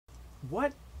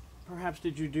what perhaps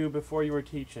did you do before you were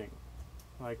teaching?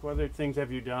 Like, what other things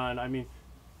have you done? I mean,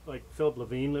 like Philip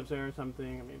Levine lives there or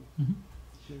something. I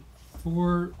mean,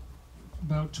 For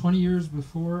about 20 years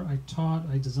before I taught,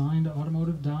 I designed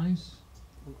automotive dies.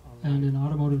 And an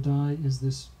automotive die is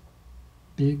this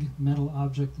big metal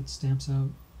object that stamps out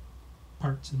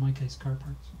parts, in my case, car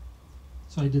parts.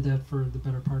 So I did that for the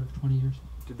better part of 20 years.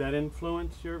 Did that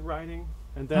influence your writing?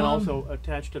 And then also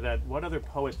attached to that, what other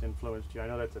poets influenced you? I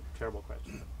know that's a terrible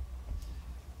question.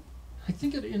 I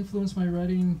think it influenced my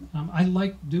writing. I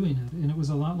liked doing it, and it was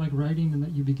a lot like writing in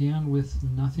that you began with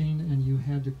nothing and you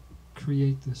had to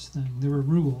create this thing. There were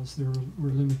rules, there were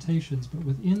limitations, but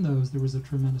within those there was a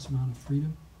tremendous amount of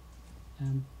freedom.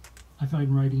 And I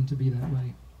find writing to be that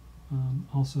way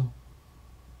also.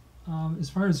 As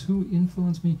far as who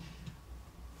influenced me,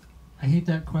 I hate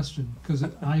that question because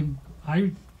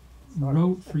I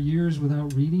wrote for years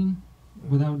without reading,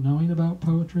 without knowing about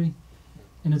poetry.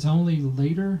 And it's only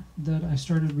later that I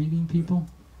started reading people.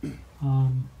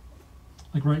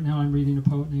 Like right now I'm reading a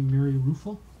poet named Mary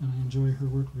Ruefle, and I enjoy her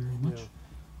work very much. Yeah.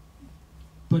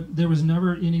 But there was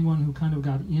never anyone who kind of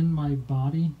got in my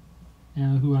body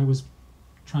who I was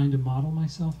trying to model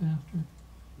myself after.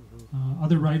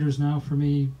 Other writers now, for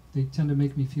me, they tend to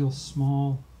make me feel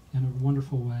small in a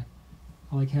wonderful way.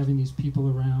 I like having these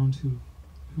people around who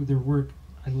their work,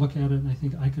 I look at it and I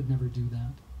think I could never do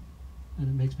that. And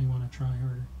it makes me want to try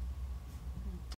harder.